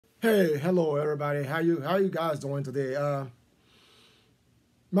Hey, hello everybody. How you guys doing today?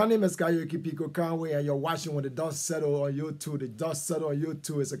 My name is Kayuki Pico Conway, and you're watching When the Dust Settle on YouTube. The Dust Settle on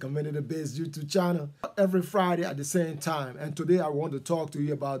YouTube is a community-based YouTube channel every Friday at the same time. And today I want to talk to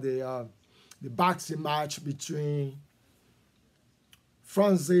you about the boxing match between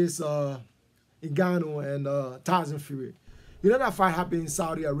Francis Ngannou and Tyson Fury. You know that fight happened in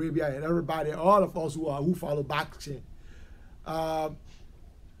Saudi Arabia, and everybody, all of us who follow boxing. Uh,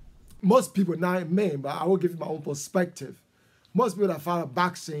 Most people, not me, but I will give you my own perspective. Most people that follow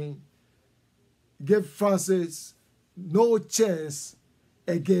boxing give Francis no chance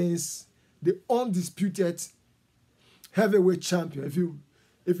against the undisputed heavyweight champion. If you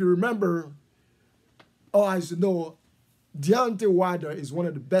remember, or as you know, Deontay Wilder is one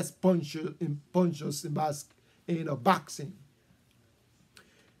of the best punchers in boxing,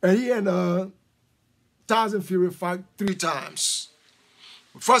 and he and Tyson Fury fight 3 times.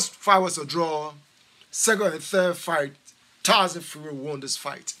 First fight was a draw. Second and third fight, Tyson Fury won this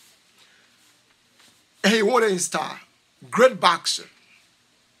fight. And he won it in style. Great boxer.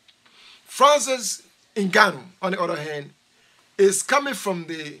 Francis Ngannou, on the other hand, is coming from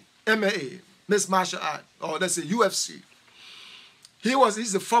the MMA, mixed martial art, or let's say UFC.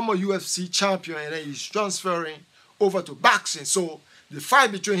 He's the former UFC champion, and then he's transferring over to boxing. So the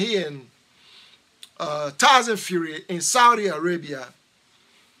fight between he and Tyson Fury in Saudi Arabia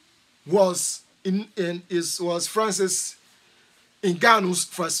was Francis Ngannou's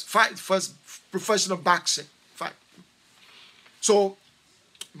first professional boxing fight. So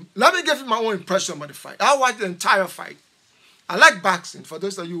let me give you my own impression about the fight. I watched the entire fight. I like boxing. For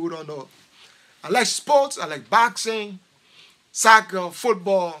those of you who don't know, I like sports. I like boxing, soccer,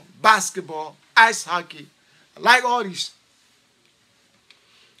 football, basketball, ice hockey. I like all these.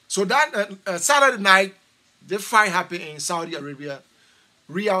 So that Saturday night, the fight happened in Saudi Arabia.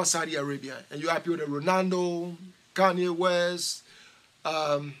 Riyadh, Saudi Arabia, and you happy with the Ronaldo, Kanye West,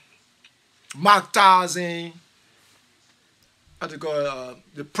 Mark Tyson,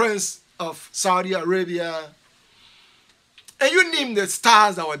 the Prince of Saudi Arabia, and you name the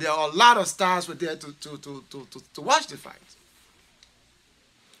stars that were there. A lot of stars were there to watch the fight.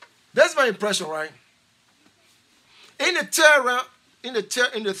 That's my impression, right? In the third round, in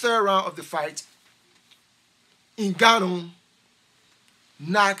the third round of the fight, Ngannou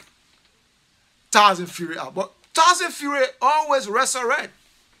knock Tyson Fury out. But Tyson Fury always resurrects.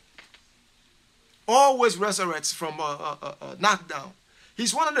 Always resurrects from a knockdown.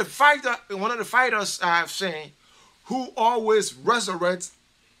 He's one of the fighters I've seen who always resurrects,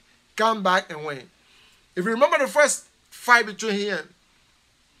 come back and win. If you remember the first fight between him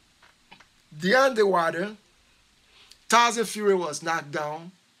and Deontay Wilder, Tyson Fury was knocked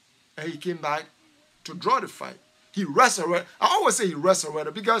down and he came back to draw the fight. He resurrected. I always say he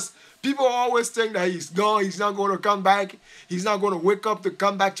resurrected because people always think that he's gone, he's not going to come back, he's not going to wake up to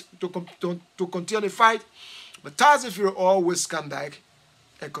come back to continue the fight. But Tyson Fury always come back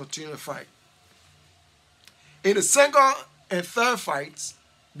and continue the fight. In the second and third fights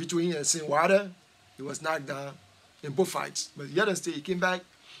between him and Wilder, he was knocked down in both fights. But yet and still he came back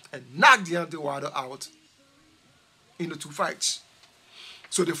and knocked Deontay Wilder out in the 2 fights.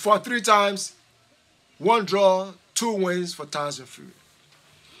 So they fought 3 times, 1 draw, 2 wins for Tyson Fury.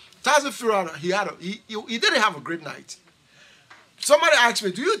 Tyson Fury, he didn't have a great night. Somebody asked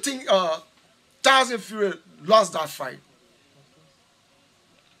me, do you think Tyson Fury lost that fight?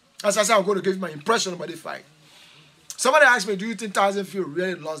 As I said, I'm going to give you my impression about the fight. Somebody asked me, do you think Tyson Fury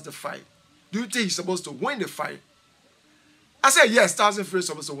really lost the fight? Do you think he's supposed to win the fight? I said, yes, Tyson Fury is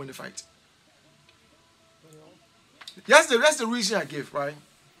supposed to win the fight. That's the reason I give, right?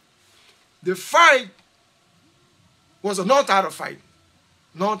 The fight was a non-title fight.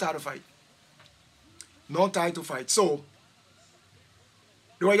 Non-title fight. Non-title fight. So,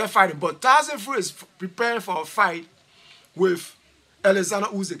 they were just fighting. But Tyson Fury is preparing for a fight with Alexander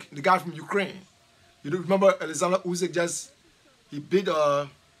Usyk, the guy from Ukraine. You remember Alexander Usyk he beat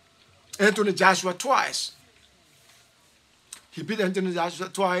Anthony Joshua twice. He beat Anthony Joshua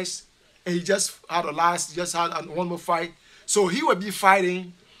twice, and he just had one more fight. So he will be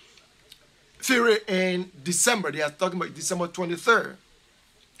fighting Fury in December. They are talking about December 23rd.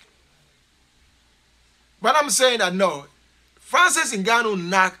 But I'm saying that no, Francis Ngannou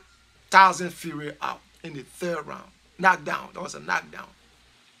knocked Tyson Fury out in the 3rd round. Knockdown. That was a knockdown.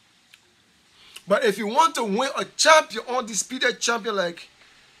 But if you want to win a champion, undisputed champion like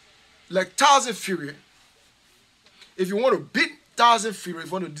Tyson Fury, if you want to beat Tyson Fury, if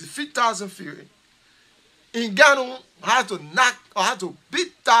you want to defeat Tyson Fury, Ngannou had to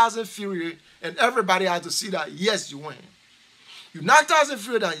beat Tyson Fury, and everybody had to see that yes, you win. You knocked Tyson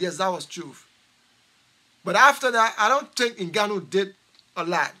Fury down. Yes, that was truth. But after that, I don't think Ngannou did a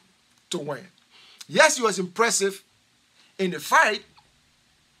lot to win. Yes, he was impressive in the fight,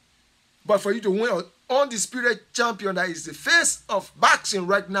 but for you to win an undisputed champion that is the face of boxing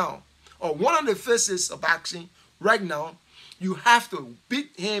right now, or one of the faces of boxing right now, you have to beat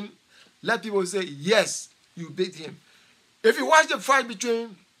him. Let people say, yes, you beat him. If you watch the fight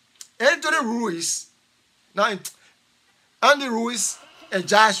between Anthony Ruiz, now Andy Ruiz and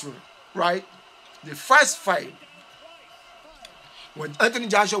Joshua, right? The first fight, when Anthony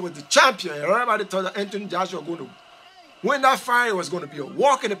Joshua was the champion, and everybody thought that Anthony Joshua was going to win that fight. It was going to be a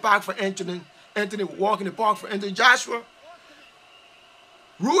walk in the park for Anthony. Anthony walk in the park for Anthony Joshua.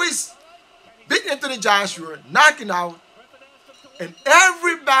 Ruiz beat Anthony Joshua, knocking out, and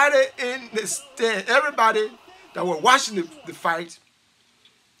everybody in the stand, everybody that were watching the fight,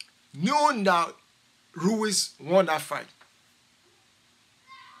 knew that Ruiz won that fight.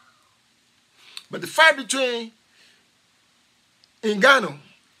 But the fight between Ngannou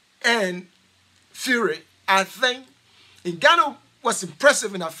and Fury, I think Ngannou was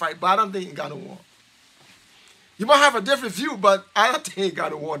impressive in that fight, but I don't think Ngannou won. You might have a different view, but I don't think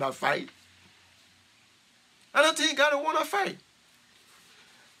Ngannou won that fight. I don't think Ngannou won that fight.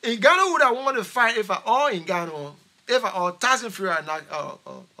 Ngannou would have won the fight if Tyson Fury had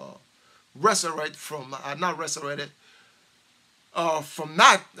not resurrected from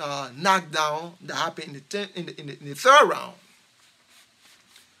knockdown that happened in the third round.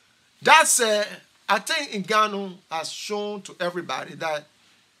 That said, I think Ngannou has shown to everybody that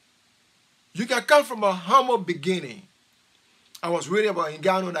you can come from a humble beginning. I was reading about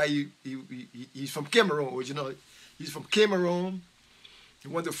Ngannou that he's from Cameroon. You know, he's from Cameroon. He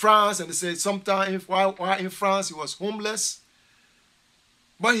went to France, and they said sometime while in France he was homeless.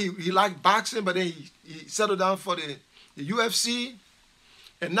 But he liked boxing, but then he settled down for the UFC,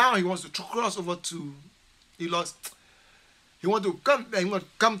 and now he wants to cross over to he want to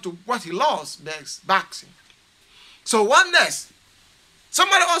come to what he lost next, boxing. So what next?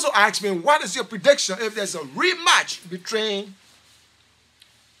 Somebody also asked me, what is your prediction if there's a rematch between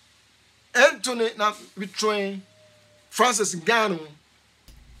Francis Ngannou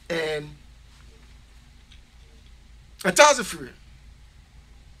and Tyson Fury?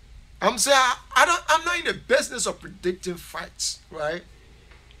 I'm saying I'm not in the business of predicting fights, right?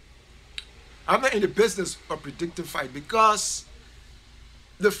 I'm not in the business of predicting fight because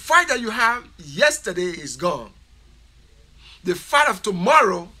the fight that you have yesterday is gone. The fight of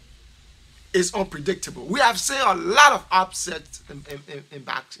tomorrow is unpredictable. We have seen a lot of upsets in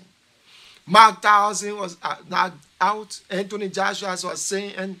boxing. Mark Tyson was knocked out. Anthony Joshua, as I was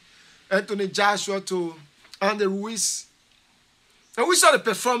saying, and Anthony Joshua to Andy Ruiz. And we saw the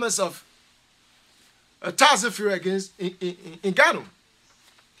performance of Tyson Fury against Ngannou.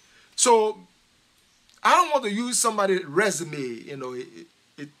 So I don't want to use somebody's resume, you know,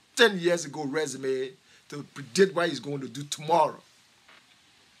 10 years ago resume to predict what he's going to do tomorrow.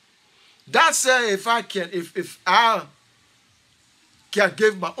 That said, if I can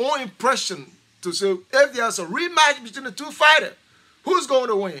give my own impression to say if there's a rematch between the two fighters, who's going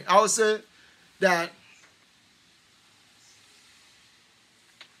to win? I would say that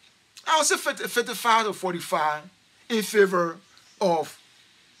 55 to 45 in favor of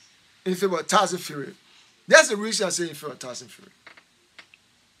Tyson Fury. That's the reason I say in favor of Tyson Fury.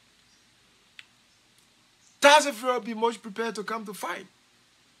 Tyson Fury will be much prepared to come to fight.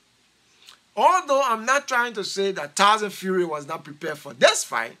 Although I'm not trying to say that Tyson Fury was not prepared for this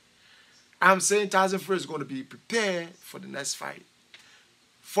fight, I'm saying Tyson Fury is going to be prepared for the next fight.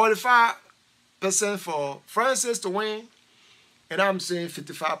 45% for Francis to win, and I'm saying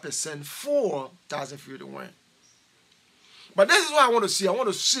 55% for Tyson Fury to win. But this is what I want to see. I want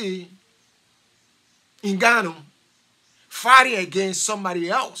to see Ngannou fighting against somebody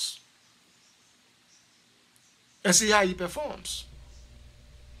else and see how he performs.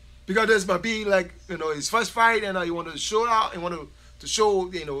 Because this might be like, you know, his first fight, and he wanted to show out, and wanted to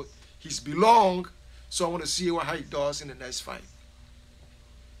show, you know, he's belong. So I want to see how he does in the next fight.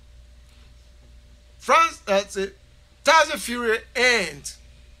 Tyson Fury and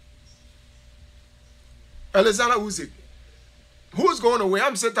Alexander Usyk. Who's going to win?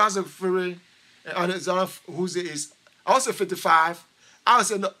 I'm saying Tyson Fury and Alexander Usyk is also 55. I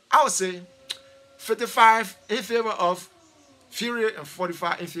would say 55 in favor of Fury and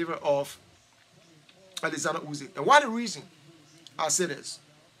 45 in favor of Alexander Usyk. And what the reason I say this?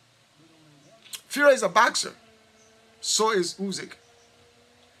 Fury is a boxer. So is Usyk.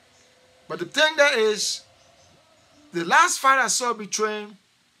 But the thing that is, the last fight I saw between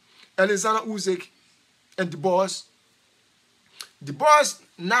Alexander Usyk and the boss, The boys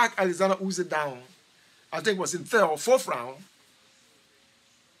knocked Alexander Usyk down. I think it was in 3rd or 4th round.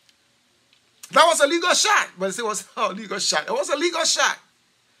 That was a legal shot, but it was a legal shot. It was a legal shot.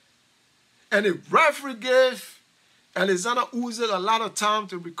 And the referee gave Alexander Usyk a lot of time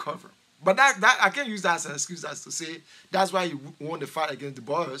to recover. But that I can't use that as an excuse as to say that's why he won the fight against the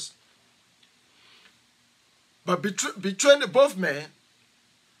boys. But between both men,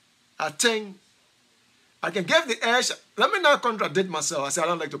 I think I can give the edge. Let me not contradict myself. I said I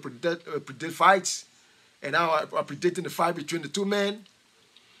don't like to predict fights. And now I'm predicting the fight between the two men.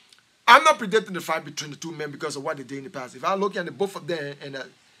 I'm not predicting the fight between the two men because of what they did in the past. If I look at the both of them and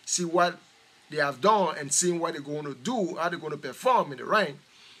see what they have done and seeing what they're going to do, how they're going to perform in the ring,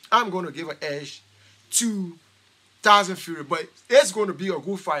 I'm going to give an edge to Tyson Fury. But it's going to be a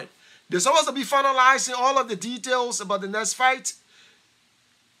good fight. They're supposed to be finalizing all of the details about the next fight.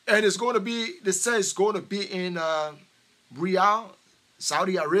 And it's going to be, they say it's going to be in Riyadh,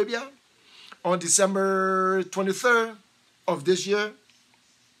 Saudi Arabia, on December 23rd of this year.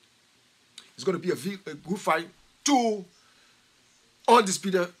 It's going to be a good fight. 2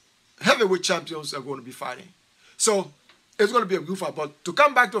 undisputed heavyweight champions are going to be fighting. So it's going to be a good fight. But to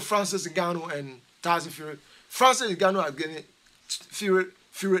come back to Francis Ngannou and Tyson Fury, Francis Ngannou are getting Fury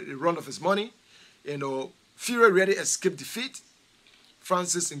the run of his money. You know, Fury already escaped defeat.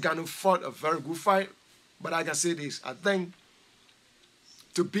 Francis Ngannou fought a very good fight. But I can say this, I think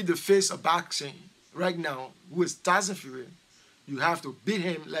to beat the face of boxing right now, who is Tyson Fury, you have to beat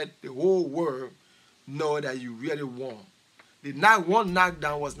him, let the whole world know that you really won. The one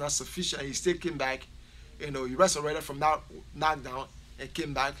knockdown was not sufficient. He still came back. You know, he resurrected from that knockdown and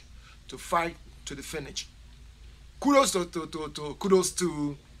came back to fight to the finish. Kudos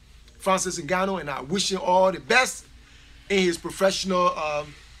to Francis Ngannou, and I wish him all the best in his professional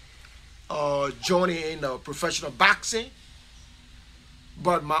journey in professional boxing.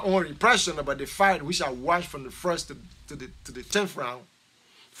 But my own impression about the fight, which I watched from the 1st to the 10th round,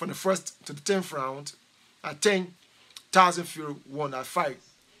 from the 1st to the 10th round, I think Tyson Fury won that fight.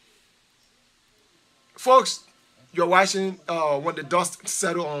 Folks, you're watching When the Dust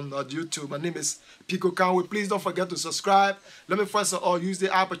Settle on YouTube. My name is Pico Conway. Please don't forget to subscribe. Let me first of all use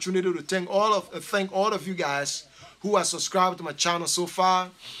the opportunity to thank all of you guys who are subscribed to my channel so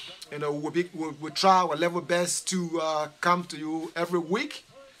far. You know, we'll try our level best to come to you every week,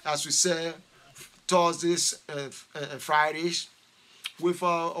 as we say, Thursdays and Fridays, with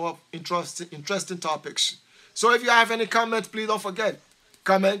our interesting topics. So if you have any comments, please don't forget,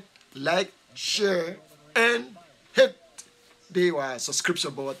 comment, like, share, and hit the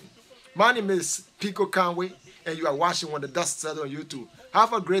subscription button. My name is Pico Conway, and you are watching When the Dust Settles on YouTube.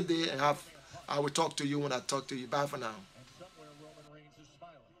 Have a great day, and I will talk to you when I talk to you. Bye for now.